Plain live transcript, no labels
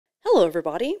Hello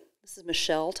everybody, this is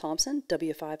Michelle Thompson,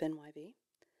 W5NYV.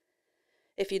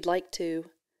 If you'd like to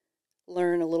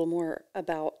learn a little more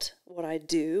about what I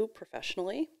do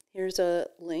professionally, here's a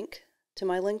link to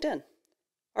my LinkedIn.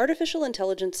 Artificial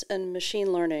intelligence and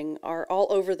machine learning are all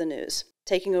over the news,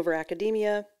 taking over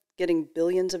academia, getting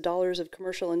billions of dollars of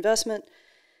commercial investment,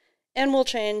 and will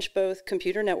change both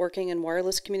computer networking and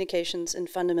wireless communications in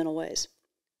fundamental ways.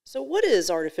 So what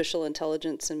is artificial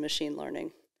intelligence and machine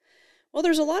learning? Well,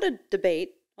 there's a lot of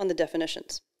debate on the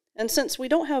definitions. And since we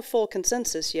don't have full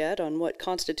consensus yet on what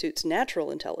constitutes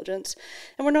natural intelligence,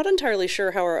 and we're not entirely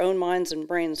sure how our own minds and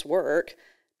brains work,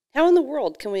 how in the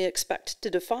world can we expect to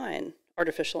define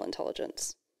artificial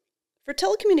intelligence? For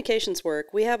telecommunications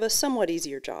work, we have a somewhat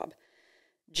easier job.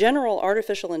 General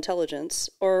artificial intelligence,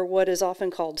 or what is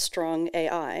often called strong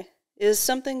AI, is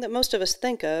something that most of us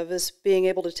think of as being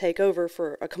able to take over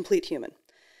for a complete human.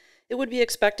 It would be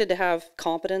expected to have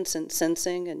competence in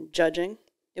sensing and judging.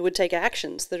 It would take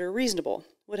actions that are reasonable,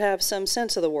 would have some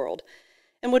sense of the world,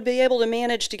 and would be able to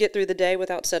manage to get through the day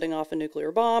without setting off a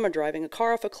nuclear bomb or driving a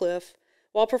car off a cliff,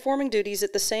 while performing duties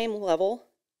at the same level,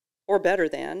 or better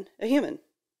than, a human.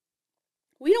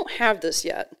 We don't have this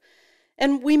yet,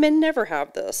 and we may never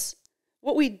have this.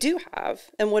 What we do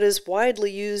have, and what is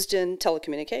widely used in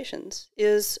telecommunications,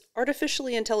 is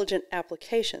artificially intelligent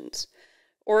applications,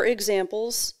 or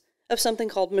examples of something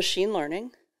called machine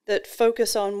learning that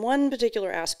focus on one particular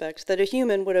aspect that a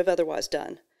human would have otherwise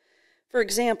done. For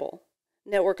example,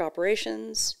 network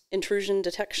operations, intrusion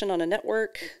detection on a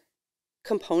network,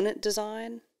 component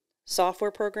design,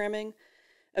 software programming,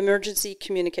 emergency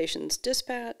communications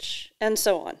dispatch, and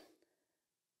so on.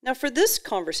 Now for this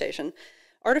conversation,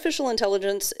 artificial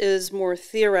intelligence is more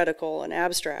theoretical and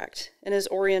abstract and is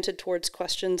oriented towards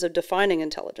questions of defining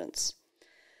intelligence.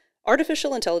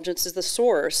 Artificial intelligence is the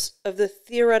source of the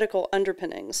theoretical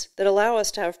underpinnings that allow us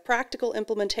to have practical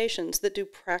implementations that do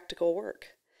practical work.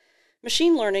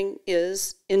 Machine learning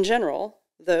is, in general,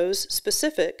 those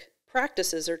specific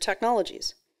practices or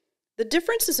technologies. The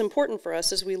difference is important for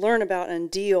us as we learn about and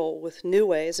deal with new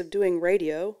ways of doing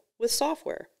radio with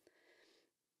software.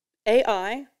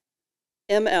 AI,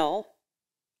 ML,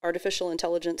 artificial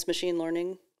intelligence machine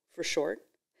learning for short,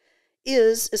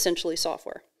 is essentially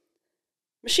software.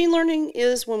 Machine learning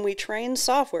is when we train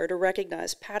software to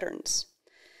recognize patterns.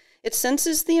 It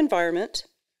senses the environment,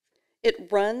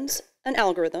 it runs an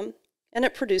algorithm, and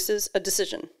it produces a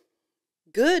decision.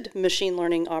 Good machine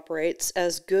learning operates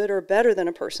as good or better than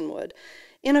a person would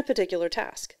in a particular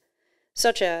task,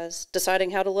 such as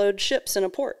deciding how to load ships in a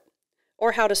port,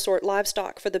 or how to sort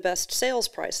livestock for the best sales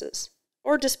prices,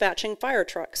 or dispatching fire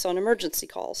trucks on emergency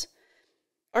calls.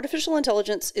 Artificial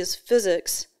intelligence is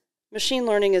physics, machine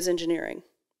learning is engineering.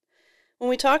 When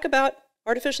we talk about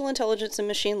artificial intelligence and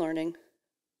machine learning,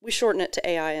 we shorten it to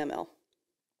AI/ML.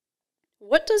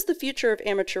 What does the future of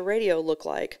amateur radio look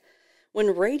like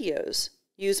when radios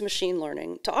use machine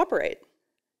learning to operate?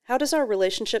 How does our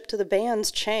relationship to the bands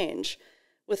change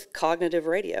with cognitive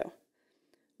radio?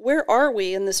 Where are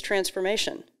we in this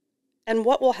transformation? And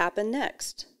what will happen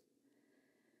next?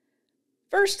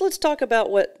 First, let's talk about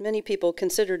what many people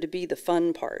consider to be the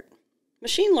fun part.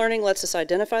 Machine learning lets us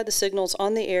identify the signals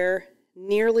on the air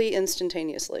nearly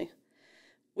instantaneously.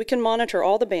 We can monitor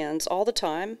all the bands all the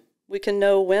time. We can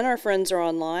know when our friends are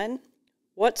online,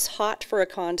 what's hot for a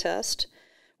contest,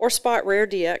 or spot rare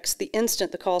DX the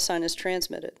instant the call sign is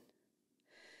transmitted.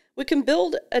 We can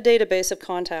build a database of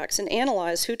contacts and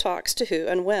analyze who talks to who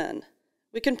and when.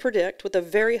 We can predict with a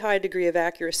very high degree of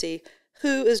accuracy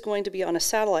who is going to be on a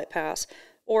satellite pass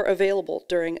or available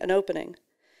during an opening.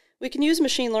 We can use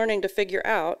machine learning to figure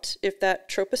out if that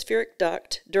tropospheric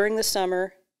duct during the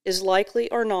summer is likely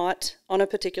or not on a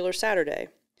particular Saturday.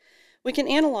 We can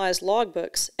analyze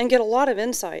logbooks and get a lot of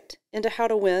insight into how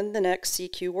to win the next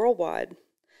CQ Worldwide.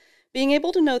 Being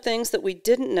able to know things that we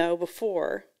didn't know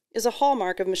before is a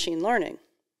hallmark of machine learning.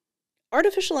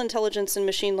 Artificial intelligence and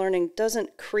machine learning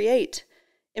doesn't create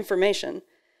information.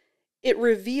 It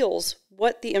reveals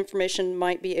what the information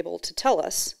might be able to tell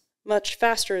us much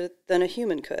faster than a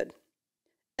human could.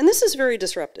 And this is very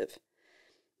disruptive.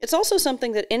 It's also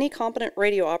something that any competent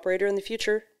radio operator in the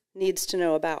future needs to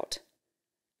know about.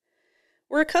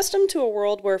 We're accustomed to a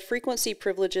world where frequency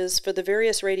privileges for the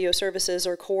various radio services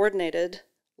are coordinated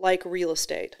like real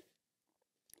estate.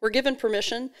 We're given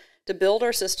permission to build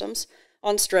our systems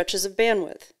on stretches of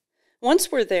bandwidth.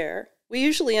 Once we're there, we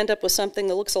usually end up with something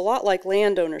that looks a lot like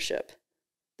land ownership.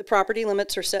 The property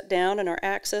limits are set down and our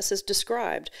access is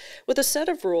described with a set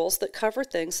of rules that cover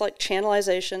things like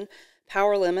channelization,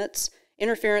 power limits,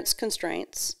 interference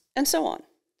constraints, and so on.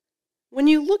 When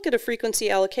you look at a frequency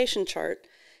allocation chart,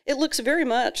 It looks very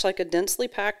much like a densely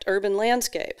packed urban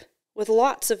landscape with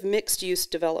lots of mixed-use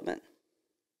development.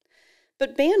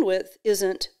 But bandwidth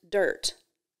isn't dirt.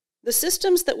 The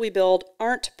systems that we build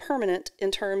aren't permanent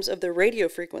in terms of their radio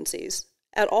frequencies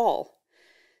at all.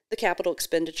 The capital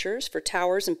expenditures for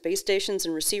towers and base stations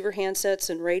and receiver handsets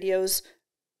and radios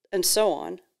and so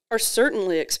on are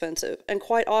certainly expensive and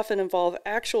quite often involve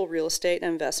actual real estate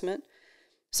investment,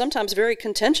 sometimes very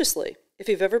contentiously if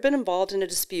you've ever been involved in a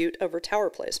dispute over tower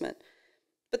placement.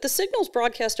 But the signals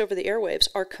broadcast over the airwaves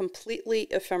are completely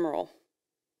ephemeral.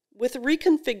 With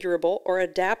reconfigurable or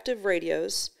adaptive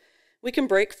radios, we can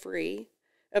break free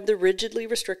of the rigidly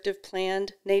restrictive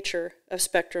planned nature of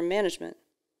spectrum management.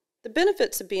 The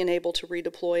benefits of being able to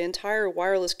redeploy entire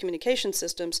wireless communication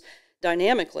systems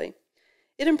dynamically,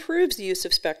 it improves the use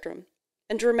of spectrum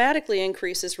and dramatically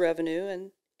increases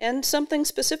revenue, and something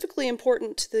specifically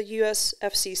important to the U.S.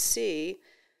 FCC,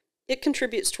 it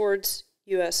contributes towards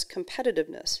U.S.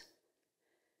 competitiveness.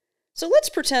 So let's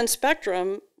pretend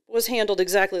spectrum was handled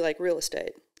exactly like real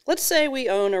estate. Let's say we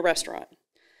own a restaurant.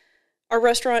 Our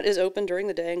restaurant is open during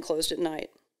the day and closed at night.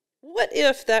 What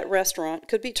if that restaurant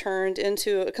could be turned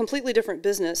into a completely different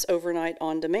business overnight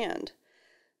on demand?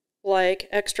 Like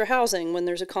extra housing when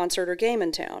there's a concert or game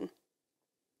in town.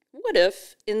 What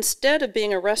if, instead of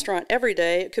being a restaurant every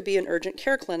day, it could be an urgent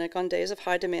care clinic on days of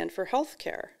high demand for health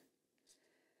care?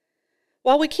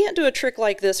 While we can't do a trick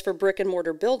like this for brick and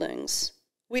mortar buildings,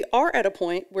 we are at a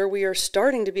point where we are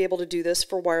starting to be able to do this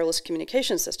for wireless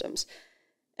communication systems.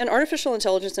 And artificial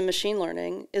intelligence and machine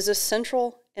learning is a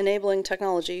central enabling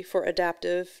technology for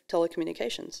adaptive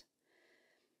telecommunications.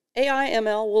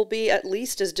 AI/ML will be at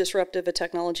least as disruptive a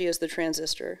technology as the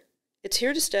transistor. It's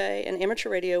here to stay, and amateur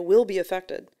radio will be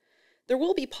affected. There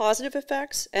will be positive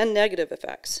effects and negative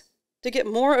effects. To get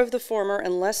more of the former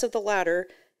and less of the latter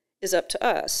is up to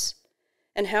us,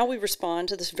 and how we respond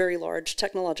to this very large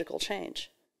technological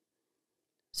change.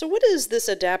 So what is this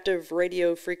adaptive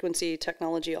radio frequency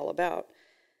technology all about?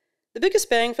 The biggest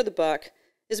bang for the buck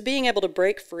is being able to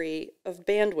break free of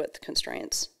bandwidth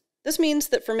constraints. This means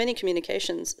that for many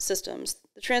communications systems,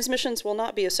 the transmissions will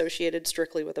not be associated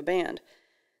strictly with a band.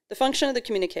 The function of the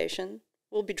communication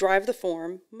will drive the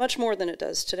form much more than it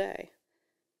does today.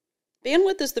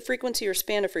 Bandwidth is the frequency or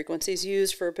span of frequencies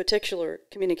used for a particular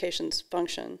communications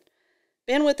function.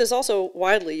 Bandwidth is also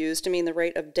widely used to mean the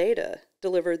rate of data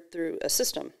delivered through a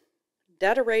system.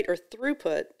 Data rate or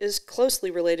throughput is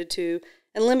closely related to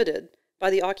and limited by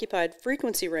the occupied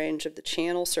frequency range of the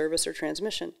channel, service, or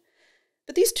transmission.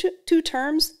 But these two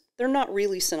terms, they're not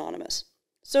really synonymous.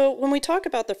 So when we talk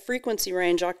about the frequency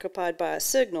range occupied by a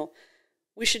signal,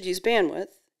 we should use bandwidth,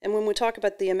 and when we talk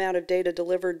about the amount of data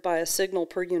delivered by a signal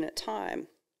per unit time,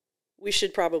 we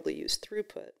should probably use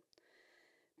throughput.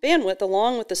 Bandwidth,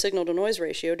 along with the signal-to-noise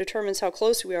ratio, determines how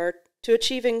close we are to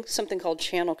achieving something called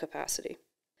channel capacity.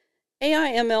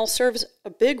 AI/ML serves a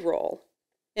big role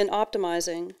in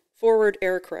optimizing forward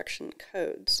error correction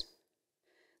codes.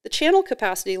 The channel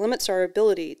capacity limits our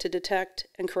ability to detect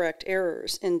and correct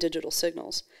errors in digital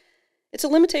signals. It's a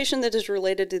limitation that is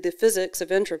related to the physics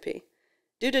of entropy.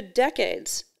 Due to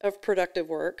decades of productive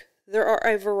work, there are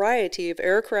a variety of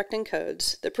error-correcting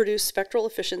codes that produce spectral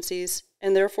efficiencies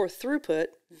and therefore throughput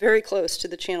very close to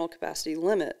the channel capacity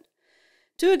limit.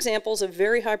 Two examples of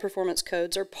very high-performance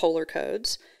codes are polar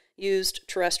codes, used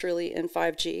terrestrially in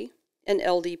 5G, and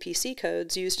LDPC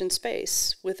codes used in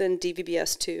space within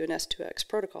DVB-S2 and S2X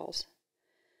protocols.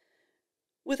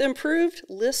 With improved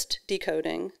list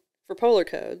decoding for polar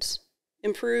codes,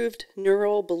 improved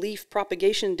neural belief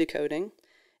propagation decoding,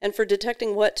 and for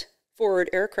detecting what forward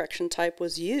error correction type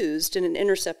was used in an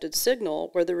intercepted signal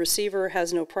where the receiver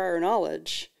has no prior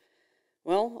knowledge,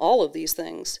 well, all of these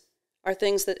things are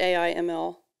things that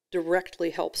AI/ML directly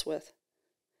helps with.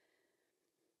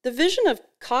 The vision of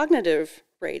cognitive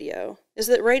radio is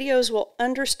that radios will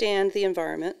understand the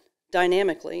environment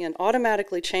dynamically and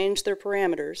automatically change their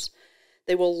parameters.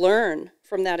 They will learn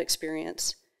from that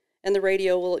experience, and the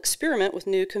radio will experiment with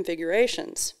new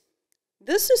configurations.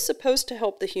 This is supposed to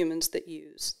help the humans that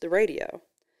use the radio.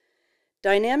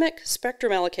 Dynamic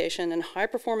spectrum allocation and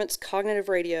high-performance cognitive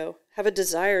radio have a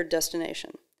desired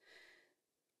destination.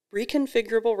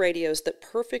 Reconfigurable radios that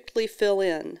perfectly fill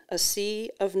in a sea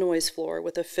of noise floor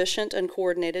with efficient and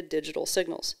coordinated digital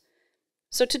signals.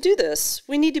 So to do this,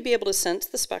 we need to be able to sense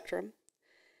the spectrum,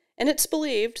 and it's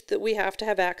believed that we have to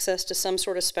have access to some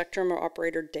sort of spectrum or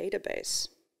operator database.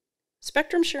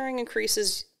 Spectrum sharing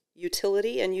increases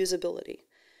utility and usability.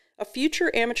 A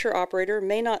future amateur operator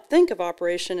may not think of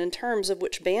operation in terms of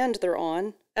which band they're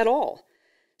on at all.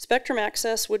 Spectrum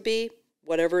access would be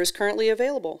whatever is currently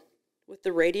available, with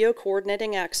the radio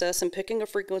coordinating access and picking a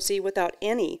frequency without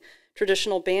any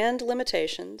traditional band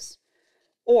limitations,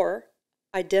 or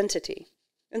identity.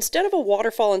 Instead of a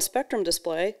waterfall and spectrum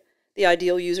display, the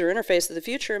ideal user interface of the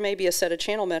future may be a set of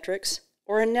channel metrics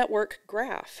or a network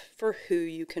graph for who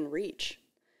you can reach.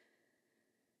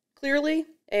 Clearly,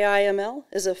 AI/ML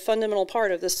is a fundamental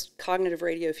part of this cognitive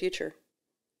radio future.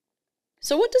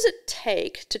 So what does it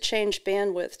take to change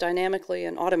bandwidth dynamically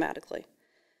and automatically?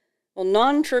 Well,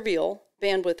 non-trivial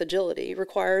bandwidth agility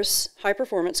requires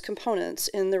high-performance components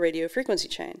in the radio frequency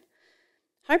chain.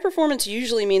 High performance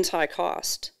usually means high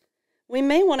cost. We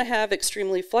may want to have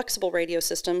extremely flexible radio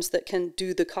systems that can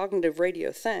do the cognitive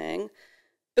radio thing,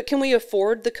 but can we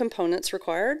afford the components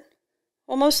required?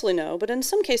 Well, mostly no, but in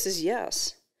some cases,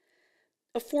 yes.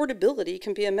 Affordability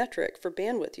can be a metric for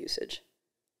bandwidth usage.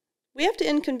 We have to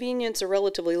inconvenience a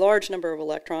relatively large number of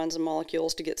electrons and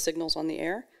molecules to get signals on the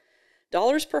air.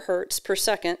 Dollars per hertz per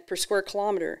second per square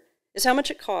kilometer is how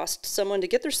much it costs someone to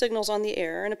get their signals on the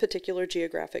air in a particular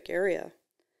geographic area.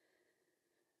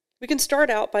 We can start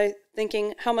out by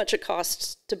thinking how much it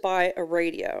costs to buy a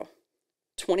radio.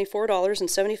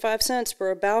 $24.75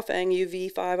 for a Baofeng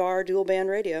UV5R dual band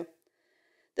radio.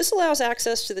 This allows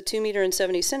access to the 2 meter and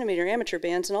 70 centimeter amateur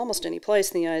bands in almost any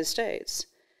place in the United States.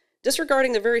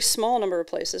 Disregarding the very small number of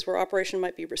places where operation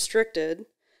might be restricted,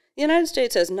 the United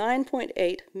States has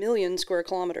 9.8 million square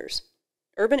kilometers.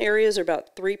 Urban areas are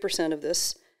about 3% of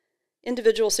this.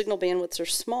 Individual signal bandwidths are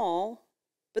small,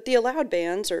 but the allowed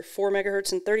bands are 4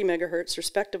 megahertz and 30 megahertz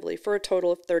respectively for a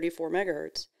total of 34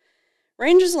 megahertz.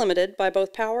 Range is limited by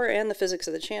both power and the physics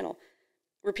of the channel.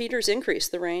 Repeaters increase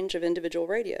the range of individual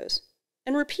radios,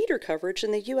 and repeater coverage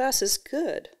in the U.S. is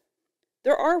good.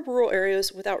 There are rural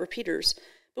areas without repeaters,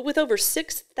 but with over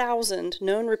 6,000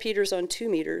 known repeaters on 2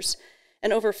 meters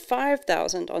and over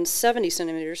 5,000 on 70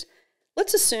 centimeters,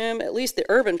 let's assume at least the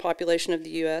urban population of the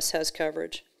U.S. has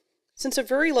coverage. Since a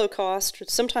very low cost,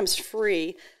 sometimes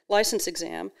free, license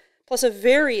exam, plus a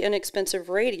very inexpensive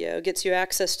radio gets you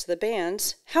access to the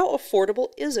bands, how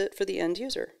affordable is it for the end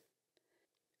user?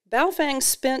 Baofeng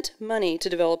spent money to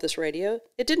develop this radio.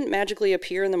 It didn't magically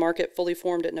appear in the market fully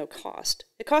formed at no cost.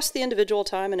 It cost the individual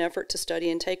time and effort to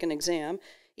study and take an exam,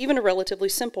 even a relatively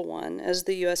simple one, as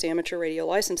the U.S. Amateur Radio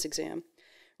License Exam.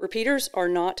 Repeaters are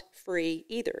not free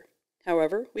either.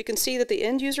 However, we can see that the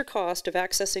end-user cost of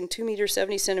accessing 2 meter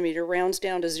 70 centimeter rounds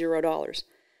down to $0.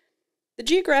 The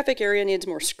geographic area needs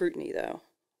more scrutiny, though.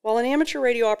 While an amateur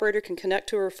radio operator can connect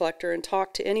to a reflector and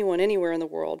talk to anyone anywhere in the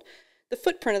world, the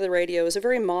footprint of the radio is a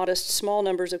very modest, small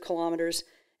numbers of kilometers,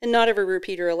 and not every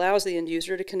repeater allows the end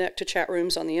user to connect to chat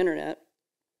rooms on the internet.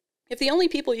 If the only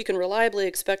people you can reliably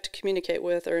expect to communicate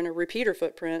with are in a repeater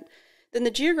footprint, then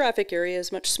the geographic area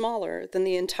is much smaller than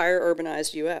the entire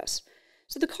urbanized U.S.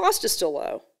 So the cost is still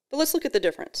low, but let's look at the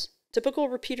difference. Typical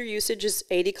repeater usage is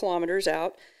 80 kilometers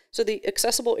out, so the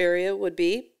accessible area would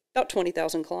be about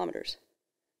 20,000 kilometers.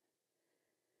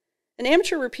 An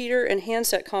amateur repeater and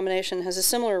handset combination has a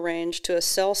similar range to a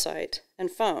cell site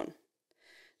and phone.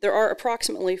 There are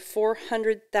approximately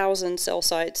 400,000 cell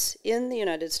sites in the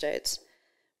United States,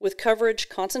 with coverage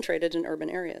concentrated in urban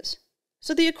areas.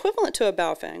 So the equivalent to a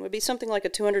Baofeng would be something like a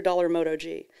 $200 Moto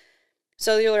G.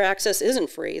 Cellular access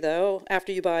isn't free, though.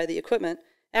 After you buy the equipment,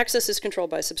 access is controlled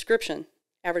by subscription.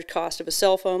 Average cost of a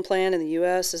cell phone plan in the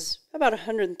U.S. is about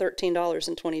 $113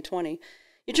 in 2020.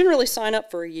 You generally sign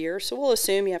up for a year, so we'll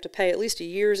assume you have to pay at least a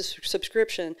year's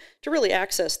subscription to really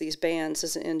access these bands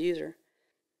as an end user.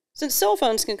 Since cell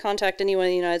phones can contact anyone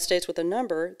in the United States with a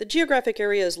number, the geographic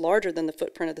area is larger than the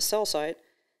footprint of the cell site.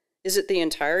 Is it the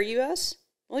entire U.S.?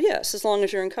 Well, yes, as long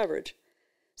as you're in coverage.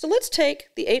 So let's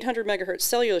take the 800 megahertz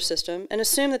cellular system and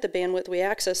assume that the bandwidth we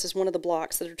access is one of the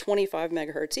blocks that are 25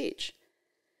 megahertz each.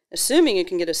 Assuming you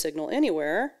can get a signal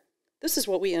anywhere, this is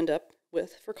what we end up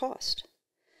with for cost.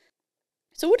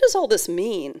 So what does all this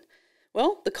mean?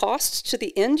 Well, the costs to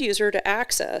the end user to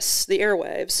access the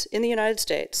airwaves in the United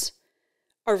States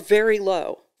are very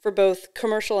low for both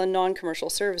commercial and non-commercial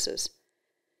services.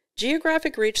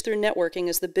 Geographic reach through networking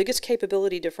is the biggest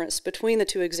capability difference between the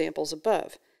two examples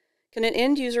above. Can an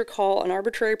end user call an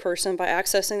arbitrary person by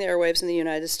accessing the airwaves in the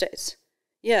United States?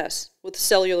 Yes, with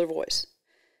cellular voice.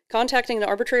 Contacting an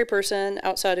arbitrary person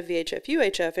outside of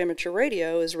VHF-UHF amateur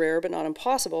radio is rare but not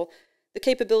impossible. The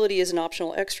capability is an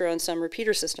optional extra on some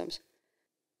repeater systems.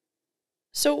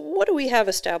 So what do we have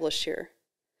established here?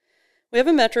 We have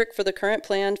a metric for the current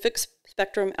planned fixed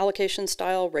spectrum allocation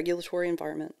style regulatory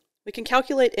environment. We can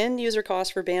calculate end user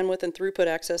costs for bandwidth and throughput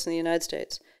access in the United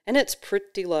States, and it's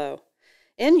pretty low.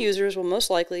 End users will most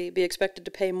likely be expected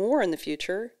to pay more in the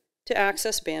future to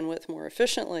access bandwidth more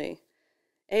efficiently.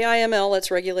 AI/ML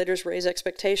lets regulators raise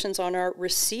expectations on our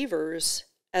receivers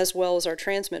as well as our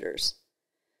transmitters.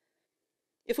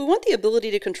 If we want the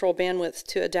ability to control bandwidth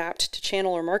to adapt to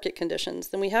channel or market conditions,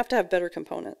 then we have to have better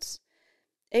components.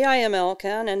 AI/ML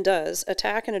can and does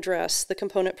attack and address the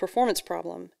component performance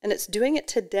problem, and it's doing it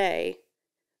today,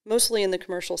 mostly in the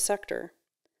commercial sector.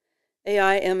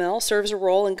 AI/ML serves a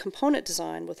role in component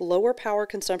design with lower power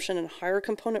consumption and higher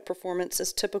component performance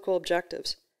as typical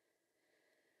objectives.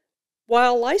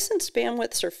 While licensed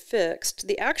bandwidths are fixed,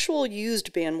 the actual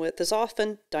used bandwidth is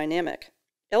often dynamic.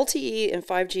 LTE and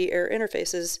 5G air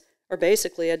interfaces are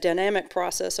basically a dynamic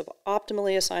process of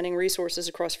optimally assigning resources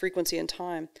across frequency and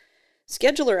time.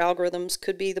 Scheduler algorithms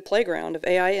could be the playground of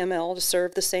AI/ML to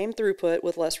serve the same throughput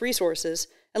with less resources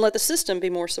and let the system be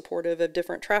more supportive of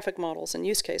different traffic models and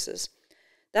use cases.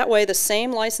 That way, the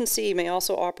same licensee may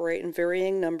also operate in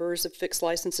varying numbers of fixed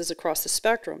licenses across the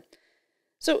spectrum.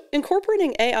 So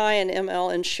incorporating AI and ML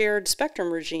in shared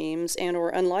spectrum regimes and/or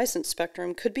unlicensed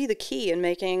spectrum could be the key in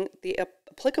making the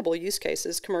applicable use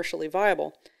cases commercially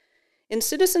viable. In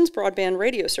Citizens Broadband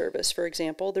Radio Service, for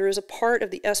example, there is a part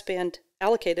of the S-band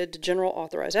allocated to general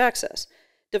authorized access,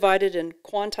 divided in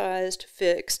quantized,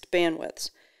 fixed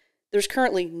bandwidths. There's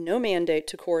currently no mandate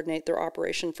to coordinate their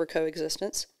operation for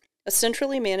coexistence. A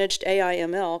centrally managed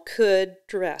AI/ML could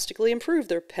drastically improve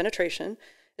their penetration,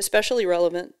 especially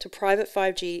relevant to private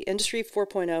 5G, Industry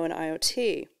 4.0, and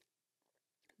IoT.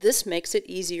 This makes it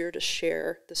easier to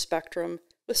share the spectrum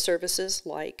with services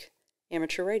like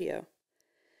amateur radio.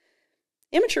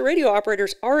 Amateur radio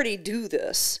operators already do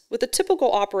this, with a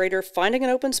typical operator finding an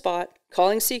open spot,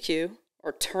 calling CQ,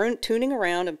 or tuning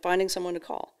around and finding someone to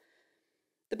call.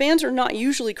 The bands are not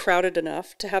usually crowded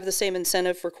enough to have the same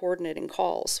incentive for coordinating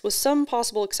calls, with some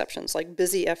possible exceptions like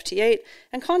busy FT8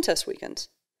 and contest weekends.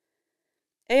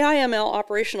 AI/ML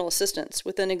operational assistance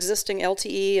within existing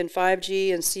LTE and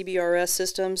 5G and CBRS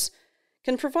systems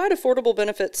can provide affordable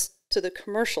benefits to the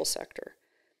commercial sector.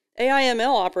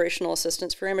 AI/ML operational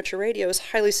assistance for amateur radio is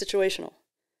highly situational.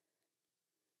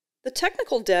 The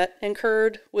technical debt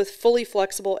incurred with fully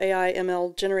flexible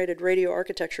AI/ML generated radio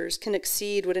architectures can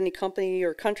exceed what any company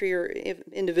or country or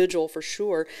individual for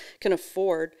sure can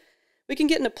afford. We can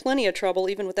get into plenty of trouble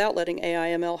even without letting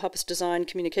AI/ML help us design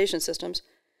communication systems.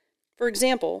 For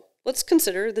example, let's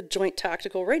consider the Joint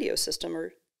Tactical Radio System,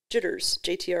 or JTRS,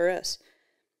 JTRS.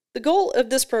 The goal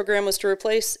of this program was to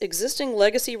replace existing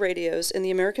legacy radios in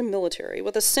the American military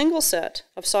with a single set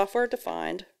of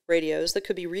software-defined radios that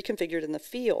could be reconfigured in the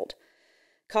field.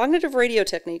 Cognitive radio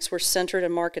techniques were centered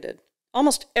and marketed.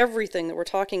 Almost everything that we're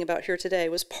talking about here today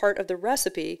was part of the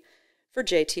recipe for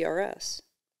JTRS.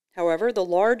 However, the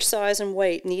large size and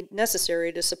weight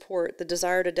necessary to support the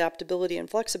desired adaptability and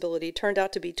flexibility turned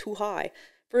out to be too high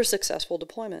for a successful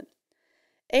deployment.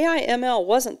 AI/ML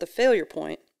wasn't the failure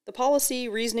point. The policy,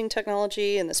 reasoning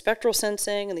technology, and the spectral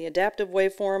sensing and the adaptive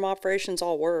waveform operations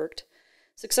all worked.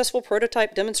 Successful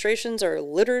prototype demonstrations are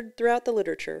littered throughout the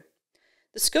literature.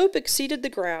 The scope exceeded the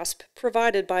grasp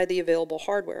provided by the available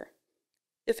hardware.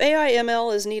 If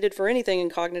AI/ML is needed for anything in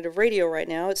cognitive radio right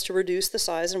now, it's to reduce the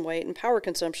size and weight and power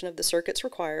consumption of the circuits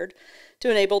required to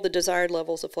enable the desired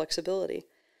levels of flexibility.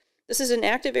 This is an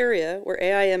active area where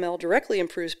AI/ML directly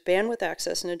improves bandwidth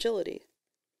access and agility.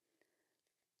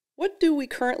 What do we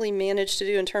currently manage to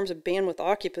do in terms of bandwidth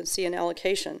occupancy and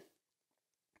allocation?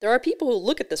 There are people who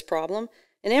look at this problem,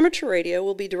 and amateur radio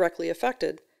will be directly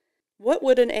affected. What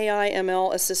would an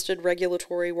AI/ML-assisted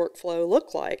regulatory workflow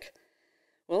look like?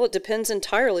 Well, it depends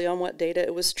entirely on what data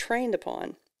it was trained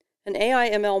upon. An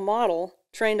AI/ML model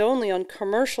trained only on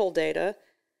commercial data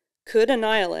could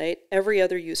annihilate every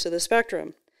other use of the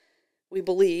spectrum. We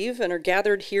believe, and are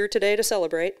gathered here today to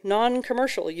celebrate,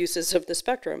 non-commercial uses of the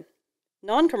spectrum.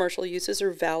 Non-commercial uses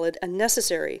are valid and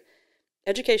necessary.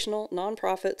 Educational,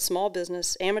 nonprofit, small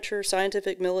business, amateur,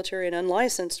 scientific, military, and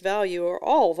unlicensed value are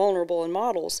all vulnerable in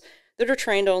models that are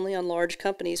trained only on large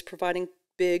companies providing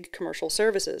big commercial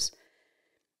services.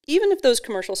 Even if those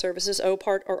commercial services owe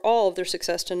part or all of their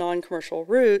success to non-commercial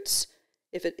routes,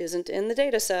 if it isn't in the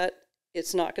data set,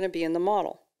 it's not going to be in the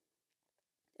model.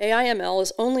 AI/ML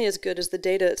is only as good as the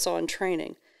data it saw in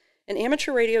training, and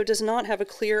amateur radio does not have a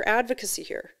clear advocacy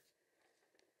here.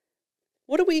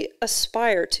 What do we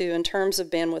aspire to in terms of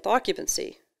bandwidth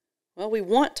occupancy? Well, we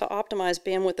want to optimize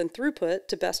bandwidth and throughput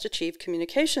to best achieve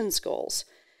communications goals,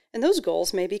 and those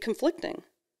goals may be conflicting.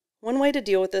 One way to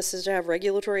deal with this is to have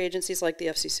regulatory agencies like the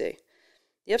FCC.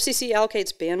 The FCC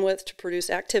allocates bandwidth to produce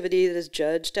activity that is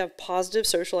judged to have positive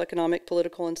social, economic,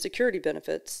 political, and security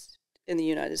benefits in the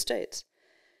United States.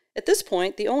 At this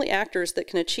point, the only actors that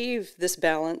can achieve this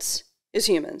balance is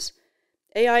humans.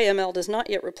 AI/ML does not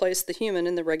yet replace the human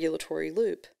in the regulatory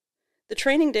loop. The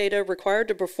training data required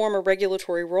to perform a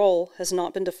regulatory role has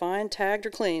not been defined, tagged, or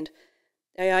cleaned.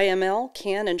 AI/ML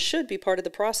can and should be part of the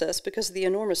process because of the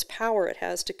enormous power it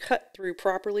has to cut through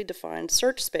properly defined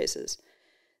search spaces.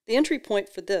 The entry point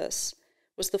for this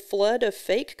was the flood of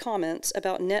fake comments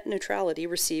about net neutrality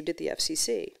received at the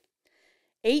FCC.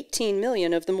 18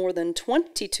 million of the more than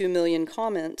 22 million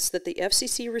comments that the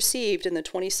FCC received in the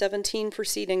 2017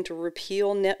 proceeding to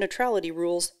repeal net neutrality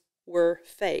rules were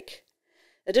fake.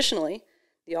 Additionally,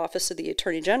 the Office of the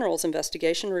Attorney General's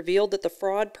investigation revealed that the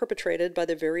fraud perpetrated by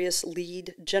the various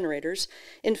lead generators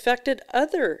infected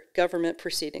other government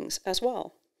proceedings as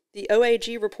well. The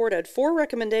OAG report had 4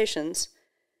 recommendations,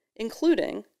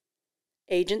 including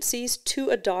agencies to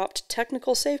adopt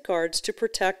technical safeguards to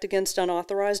protect against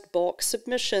unauthorized bulk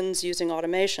submissions using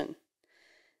automation.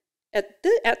 At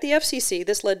the FCC,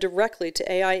 this led directly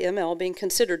to AI/ML being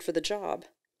considered for the job.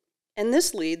 And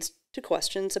this leads to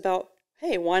questions about,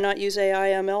 hey, why not use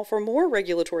AI/ML for more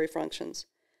regulatory functions?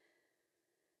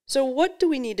 So what do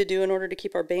we need to do in order to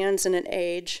keep our bands in an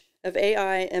age of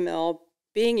AI/ML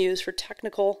being used for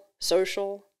technical,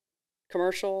 social,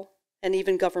 commercial, and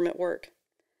even government work?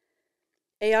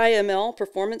 AI/ML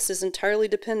performance is entirely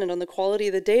dependent on the quality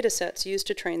of the data sets used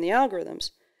to train the algorithms.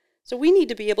 So we need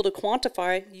to be able to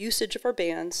quantify usage of our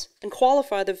bands and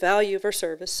qualify the value of our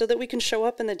service so that we can show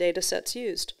up in the data sets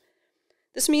used.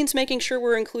 This means making sure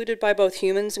we're included by both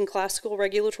humans in classical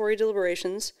regulatory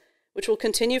deliberations, which will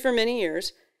continue for many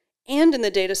years, and in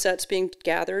the data sets being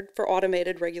gathered for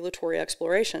automated regulatory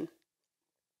exploration.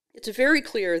 It's very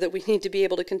clear that we need to be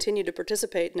able to continue to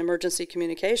participate in emergency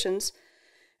communications.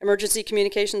 Emergency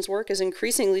communications work is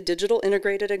increasingly digital,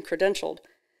 integrated, and credentialed.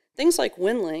 Things like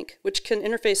WinLink, which can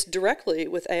interface directly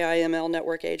with AI/ML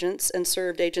network agents and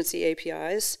served agency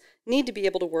APIs, need to be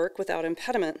able to work without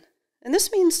impediment. And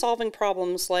this means solving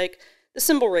problems like the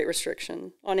symbol rate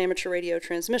restriction on amateur radio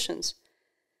transmissions.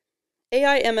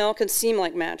 AI/ML can seem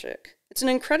like magic. It's an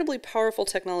incredibly powerful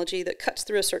technology that cuts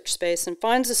through a search space and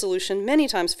finds a solution many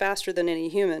times faster than any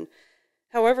human.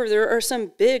 However, there are some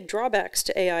big drawbacks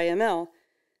to AI/ML.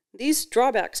 These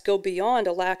drawbacks go beyond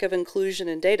a lack of inclusion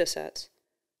in datasets.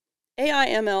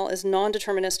 AI/ML is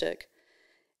non-deterministic.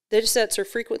 Datasets are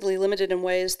frequently limited in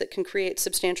ways that can create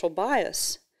substantial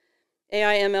bias.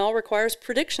 AI/ML requires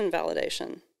prediction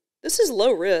validation. This is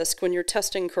low risk when you're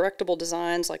testing correctable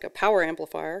designs like a power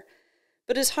amplifier,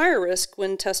 but is higher risk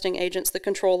when testing agents that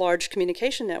control large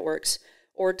communication networks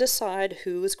or decide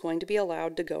who is going to be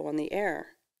allowed to go on the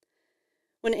air.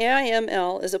 When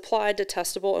AI/ML is applied to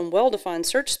testable and well-defined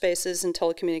search spaces in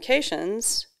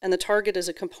telecommunications, and the target is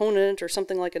a component or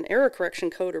something like an error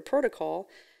correction code or protocol,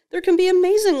 there can be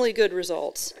amazingly good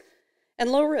results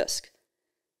and low risk.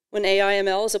 When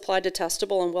AI/ML is applied to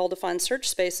testable and well-defined search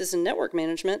spaces in network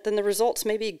management, then the results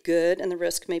may be good and the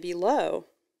risk may be low.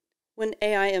 When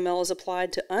AI/ML is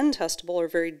applied to untestable or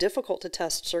very difficult to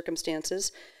test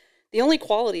circumstances, the only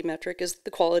quality metric is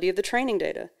the quality of the training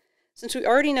data. Since we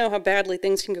already know how badly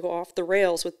things can go off the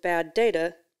rails with bad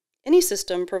data, any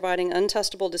system providing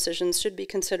untestable decisions should be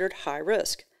considered high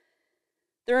risk.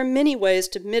 There are many ways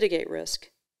to mitigate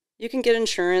risk. You can get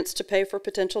insurance to pay for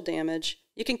potential damage.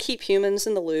 You can keep humans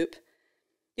in the loop.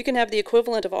 You can have the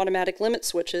equivalent of automatic limit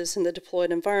switches in the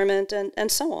deployed environment,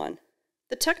 and so on.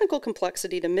 The technical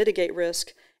complexity to mitigate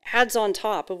risk adds on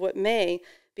top of what may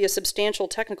be a substantial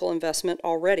technical investment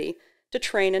already to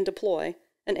train and deploy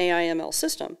an AI/ML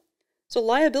system. So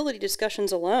liability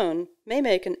discussions alone may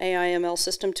make an AI/ML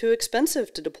system too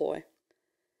expensive to deploy.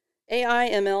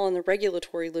 AI/ML in the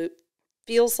regulatory loop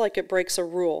feels like it breaks a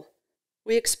rule.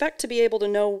 We expect to be able to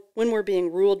know when we're being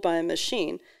ruled by a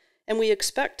machine, and we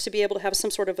expect to be able to have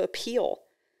some sort of appeal,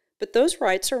 but those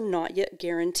rights are not yet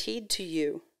guaranteed to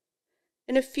you.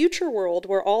 In a future world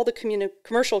where all the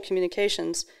commercial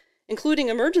communications, including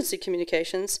emergency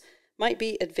communications, might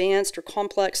be advanced or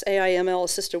complex AI/ML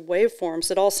assisted waveforms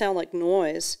that all sound like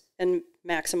noise and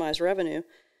maximize revenue,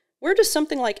 where does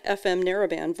something like FM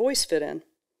narrowband voice fit in?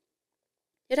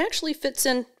 It actually fits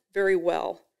in very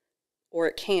well, or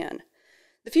it can.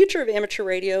 The future of amateur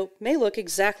radio may look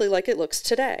exactly like it looks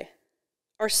today.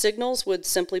 Our signals would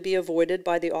simply be avoided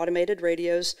by the automated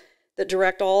radios that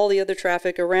direct all the other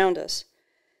traffic around us.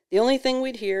 The only thing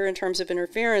we'd hear in terms of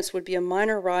interference would be a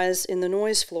minor rise in the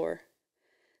noise floor.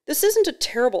 This isn't a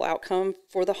terrible outcome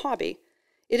for the hobby.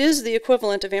 It is the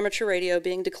equivalent of amateur radio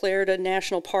being declared a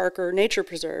national park or nature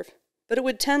preserve, but it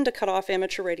would tend to cut off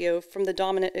amateur radio from the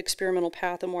dominant experimental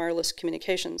path in wireless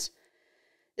communications.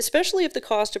 Especially if the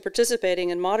cost of participating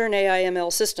in modern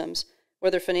AI/ML systems,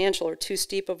 whether financial or too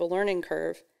steep of a learning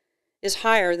curve, is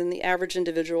higher than the average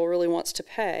individual really wants to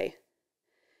pay.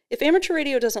 If amateur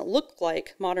radio doesn't look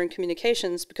like modern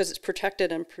communications because it's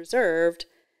protected and preserved,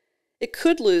 it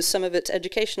could lose some of its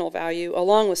educational value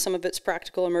along with some of its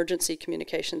practical emergency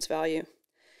communications value.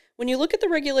 When you look at the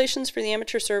regulations for the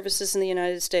amateur services in the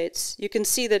United States, you can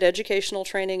see that educational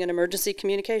training and emergency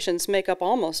communications make up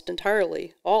almost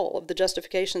entirely all of the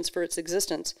justifications for its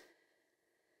existence.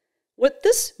 What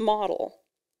this model,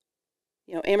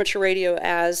 amateur radio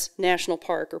as national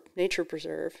park or nature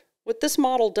preserve, what this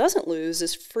model doesn't lose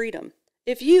is freedom.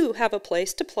 If you have a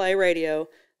place to play radio,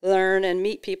 learn and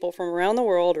meet people from around the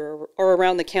world or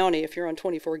around the county if you're on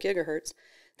 24 gigahertz,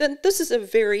 then this is a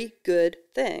very good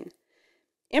thing.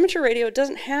 Amateur radio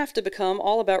doesn't have to become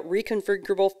all about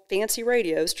reconfigurable fancy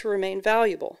radios to remain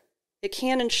valuable. It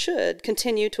can and should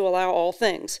continue to allow all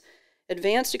things,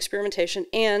 advanced experimentation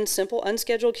and simple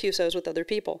unscheduled QSOs with other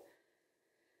people.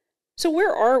 So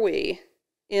where are we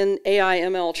in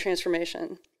AI/ML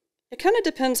transformation? It kind of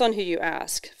depends on who you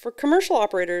ask. For commercial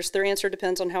operators, their answer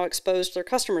depends on how exposed their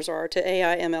customers are to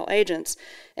AI/ML agents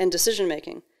and decision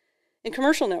making. In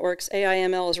commercial networks,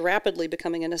 AI/ML is rapidly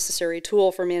becoming a necessary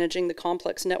tool for managing the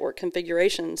complex network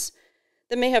configurations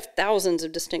that may have thousands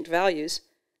of distinct values.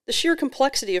 The sheer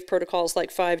complexity of protocols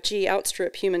like 5G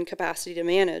outstrip human capacity to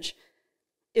manage,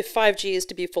 if 5G is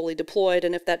to be fully deployed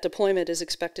and if that deployment is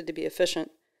expected to be efficient.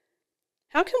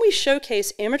 How can we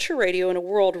showcase amateur radio in a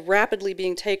world rapidly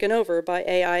being taken over by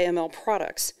AI/ML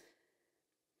products?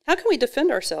 How can we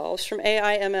defend ourselves from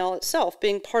AI/ML itself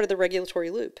being part of the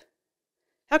regulatory loop?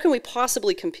 How can we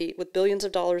possibly compete with billions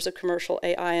of dollars of commercial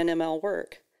AI and ML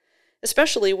work,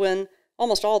 especially when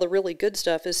almost all the really good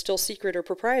stuff is still secret or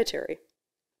proprietary?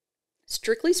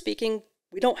 Strictly speaking,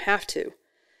 we don't have to.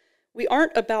 We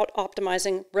aren't about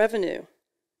optimizing revenue.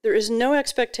 There is no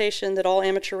expectation that all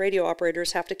amateur radio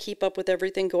operators have to keep up with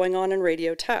everything going on in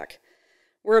radio tech.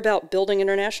 We're about building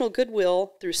international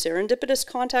goodwill through serendipitous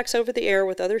contacts over the air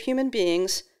with other human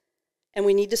beings, and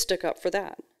we need to stick up for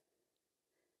that.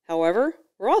 However,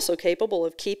 we're also capable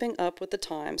of keeping up with the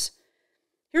times.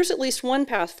 Here's at least one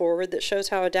path forward that shows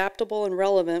how adaptable and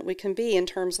relevant we can be in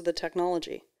terms of the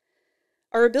technology.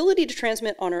 Our ability to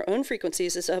transmit on our own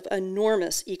frequencies is of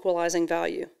enormous equalizing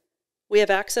value. We have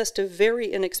access to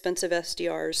very inexpensive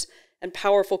SDRs and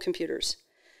powerful computers.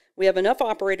 We have enough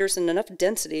operators and enough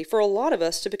density for a lot of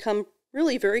us to become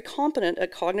really very competent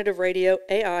at cognitive radio,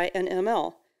 AI, and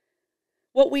ML.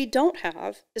 What we don't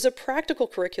have is a practical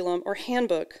curriculum or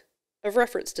handbook of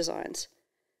reference designs.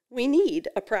 We need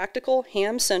a practical,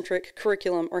 ham-centric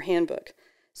curriculum or handbook,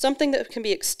 something that can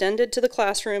be extended to the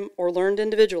classroom or learned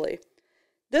individually.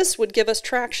 This would give us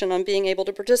traction on being able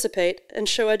to participate and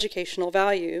show educational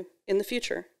value in the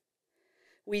future.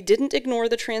 We didn't ignore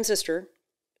the transistor.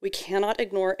 We cannot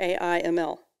ignore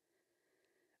AI/ML.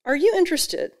 Are you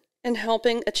interested in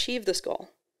helping achieve this goal?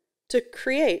 To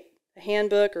create a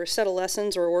handbook or a set of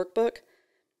lessons or a workbook?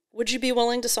 Would you be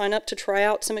willing to sign up to try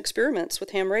out some experiments with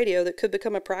ham radio that could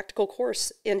become a practical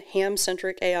course in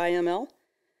ham-centric AI/ML?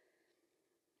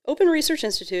 Open Research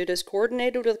Institute is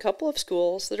coordinated with a couple of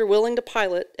schools that are willing to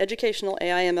pilot educational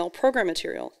AI/ML program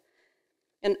material,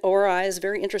 and ORI is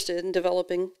very interested in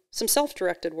developing some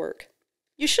self-directed work.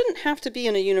 You shouldn't have to be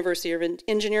in a university or an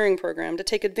engineering program to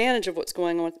take advantage of what's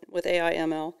going on with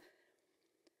AI/ML,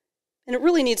 and it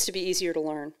really needs to be easier to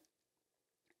learn.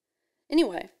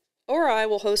 Anyway, ORI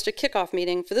will host a kickoff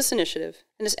meeting for this initiative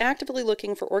and is actively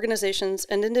looking for organizations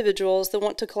and individuals that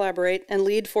want to collaborate and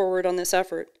lead forward on this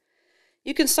effort.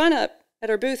 You can sign up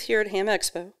at our booth here at Ham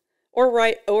Expo or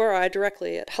write ORI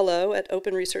directly at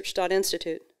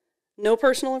hello@openresearch.institute. No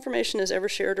personal information is ever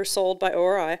shared or sold by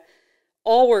ORI.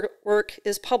 All work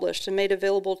is published and made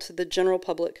available to the general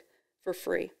public for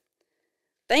free.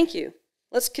 Thank you.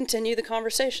 Let's continue the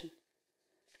conversation.